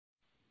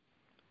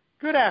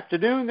Good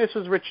afternoon. This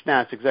is Rich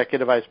Nass,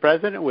 Executive Vice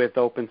President with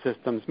Open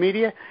Systems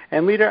Media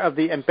and leader of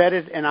the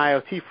Embedded and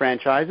IoT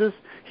franchises,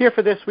 here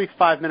for this week's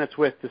 5 Minutes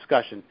With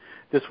discussion.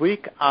 This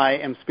week, I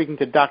am speaking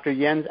to Dr.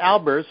 Jens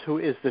Albers, who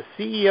is the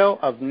CEO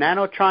of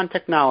Nanotron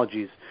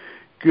Technologies.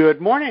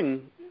 Good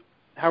morning.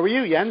 How are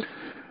you, Jens?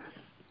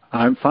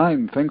 I'm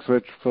fine. Thanks,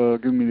 Rich, for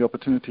giving me the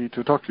opportunity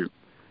to talk to you.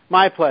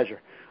 My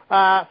pleasure.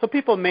 So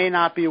people may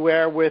not be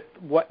aware with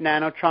what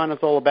Nanotron is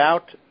all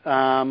about,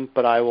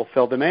 but I will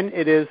fill them in.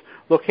 It is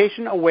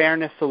location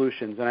awareness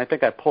solutions, and I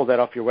think I pulled that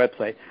off your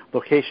website,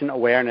 location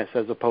awareness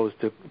as opposed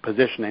to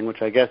positioning,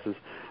 which I guess is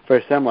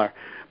very similar.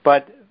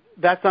 But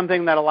that's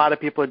something that a lot of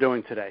people are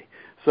doing today.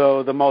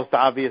 So the most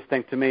obvious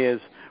thing to me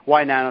is,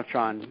 why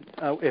Nanotron?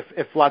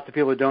 If lots of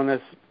people are doing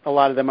this, a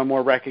lot of them are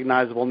more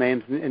recognizable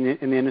names in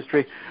the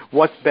industry.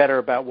 What's better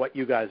about what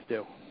you guys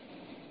do?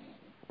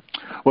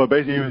 Well,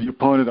 basically, as you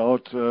pointed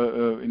out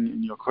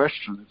in your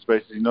question, it's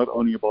basically not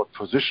only about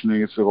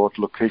positioning, it's about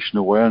location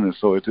awareness.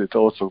 So it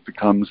also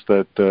becomes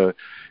that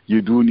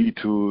you do need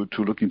to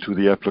look into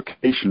the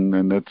application,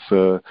 and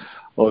that's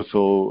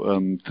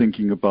also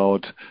thinking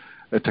about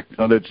a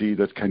technology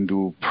that can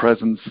do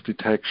presence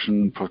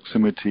detection,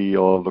 proximity,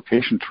 or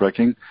location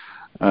tracking.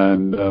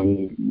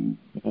 And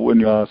when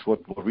you ask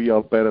what we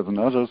are better than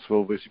others,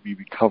 well, basically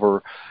we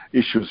cover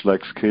issues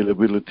like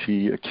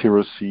scalability,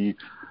 accuracy,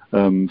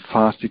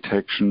 fast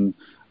detection.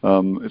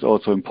 It's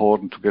also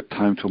important to get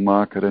time to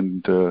market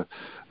and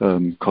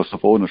cost of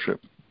ownership.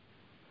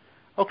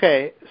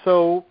 Okay,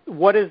 so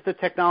what is the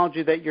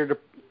technology that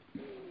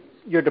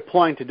you're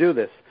deploying to do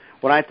this?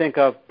 When I think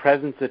of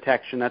presence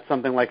detection, that's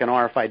something like an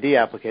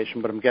RFID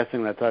application, but I'm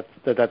guessing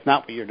that's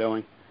not what you're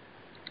doing.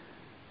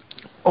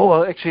 Oh,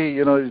 well, actually,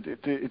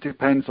 it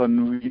depends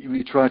on,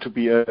 we try to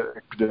be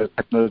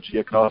technology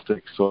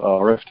agnostic, so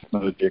RF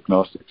technology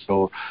agnostic.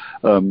 So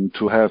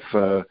to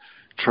have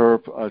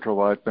chirp,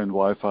 ultra-wideband,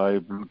 Wi-Fi,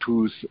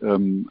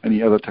 Bluetooth,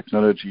 any other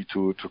technology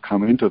to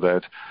come into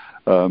that.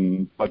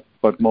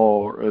 But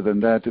more than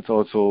that, it's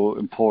also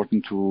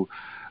important to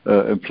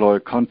employ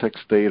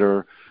context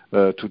data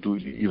to do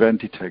the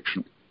event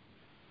detection.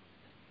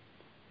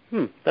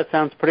 That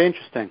sounds pretty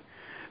interesting.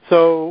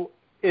 So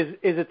is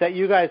it that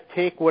you guys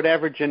take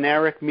whatever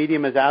generic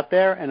medium is out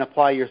there and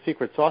apply your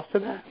secret sauce to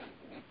that?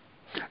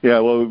 Yeah,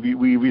 well,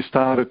 we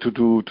started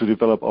to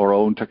develop our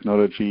own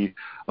technology,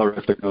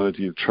 RF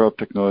technology, chirp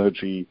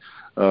technology.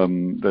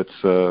 That's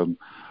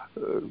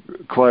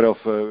quite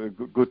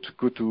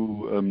good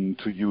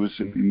to use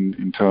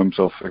in terms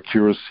of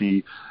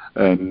accuracy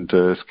and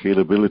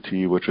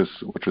scalability, which is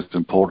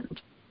important.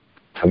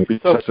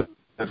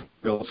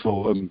 We're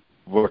also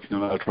working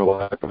on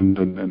ultra-wideband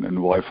and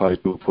Wi-Fi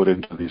to put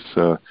into these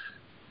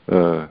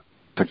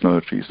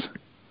technologies.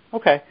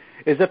 Okay.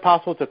 Is it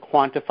possible to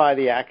quantify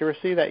the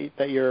accuracy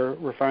that you're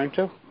referring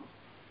to?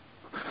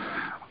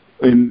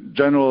 In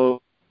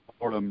general,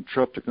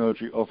 chirp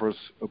technology offers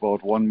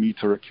about 1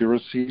 meter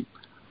accuracy,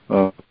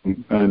 and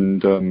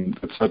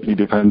it certainly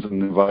depends on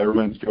the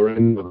environment you're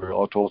in, whether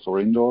outdoors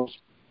or indoors.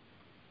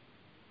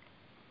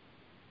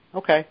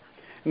 Okay.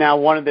 Now,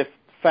 one of the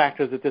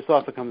factors that this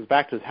also comes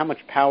back to is how much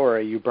power are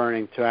you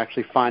burning to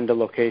actually find the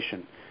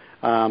location?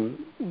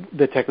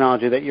 The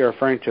technology that you're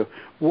referring to,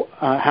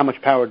 how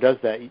much power does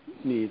that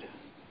need?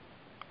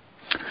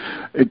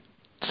 It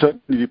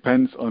certainly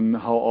depends on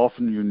how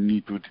often you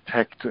need to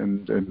detect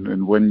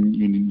and when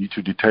you need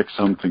to detect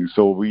something.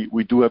 So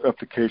we do have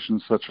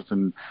applications such as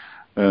in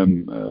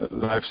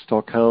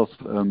livestock health.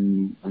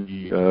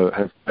 We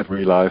have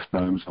battery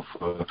lifetimes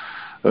of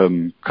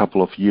a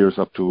couple of years,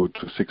 up to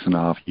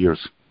 6.5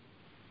 years.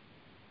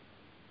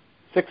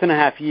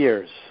 6.5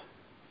 years.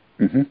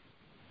 Mm-hmm.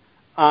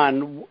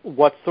 On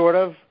what sort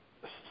of?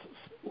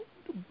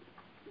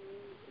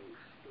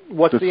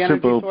 What's the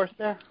energy source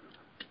there?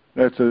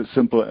 That's a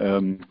simple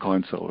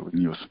coin cell we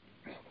use.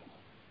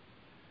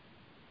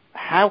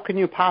 How can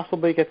you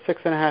possibly get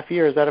 6.5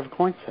 years out of a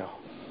coin cell?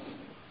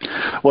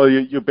 Well,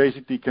 you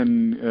basically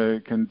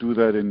can do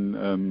that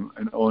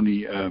in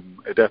only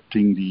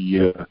adapting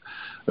the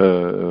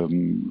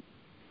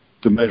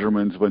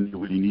measurements when you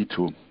really need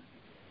to.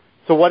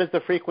 So, what is the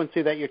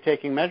frequency that you're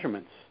taking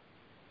measurements?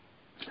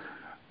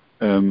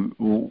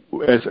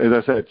 As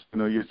I said,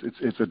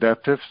 it's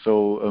adaptive.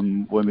 So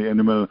when the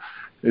animal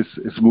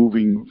is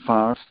moving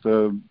fast,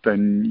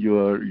 then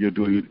you're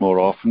doing it more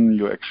often.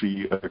 You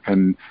actually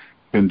can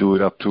do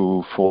it up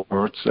to 4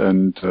 hertz,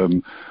 and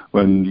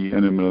when the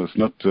animal is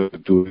not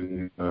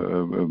doing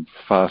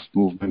fast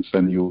movements,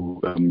 then you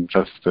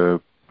just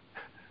don't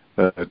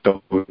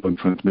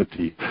transmit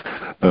the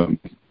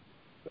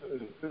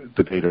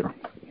data.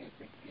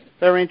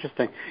 Very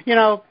interesting.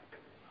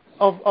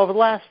 Over the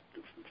last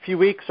few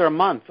weeks or a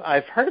month,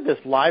 I've heard of this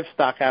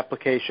livestock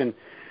application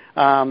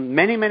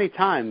many, many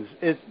times.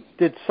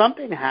 Did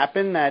something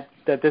happen that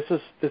this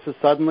is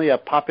suddenly a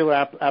popular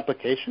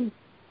application?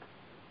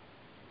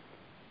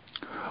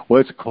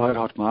 Well, it's a quite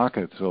hot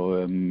market.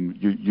 So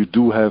you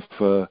do have,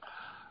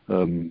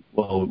 when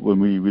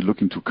we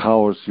look into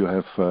cows, you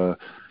have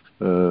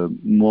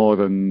more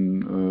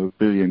than a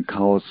billion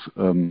cows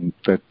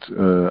that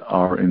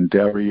are in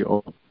dairy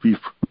or beef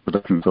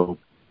production. So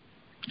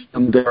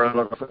there are a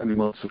lot of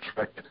animals to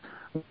track.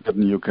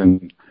 Then you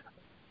can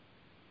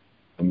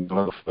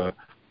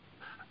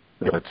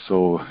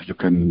so you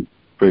can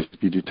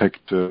basically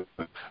detect the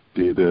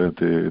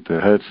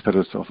health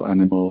status of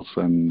animals,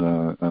 and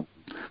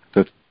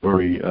that's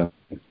very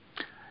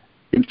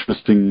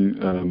interesting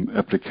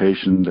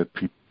application that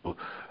people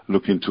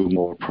look into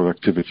more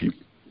productivity.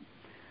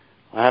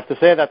 I have to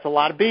say that's a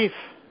lot of beef.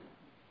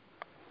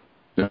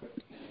 Yeah.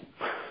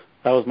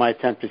 That was my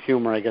attempt at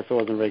humor. I guess it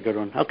wasn't a very good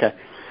one. Okay.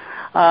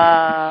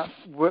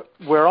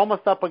 We're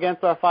almost up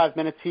against our 5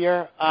 minutes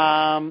here.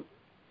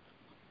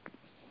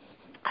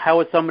 How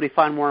would somebody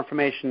find more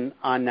information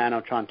on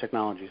Nanotron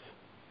Technologies?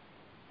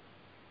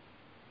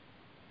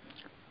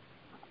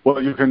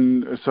 Well, you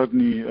can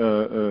certainly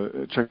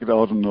check it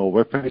out on our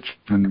webpage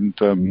and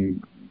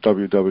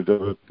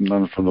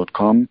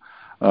www.nanotron.com.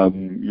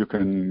 You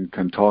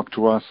can talk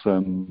to us.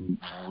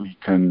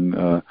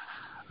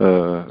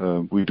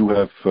 We do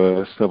have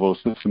several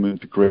system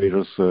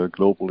integrators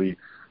globally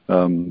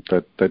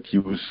that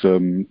use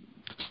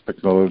this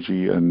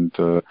technology and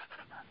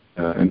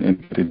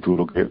get into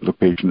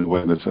location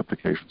awareness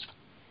applications.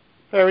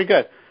 Very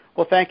good.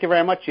 Well, thank you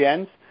very much,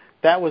 Jens.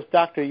 That was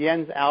Dr.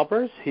 Jens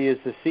Albers. He is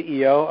the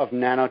CEO of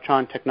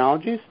Nanotron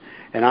Technologies,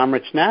 and I'm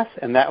Rich Nass,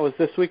 and that was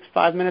this week's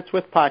 5 Minutes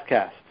With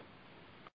podcast.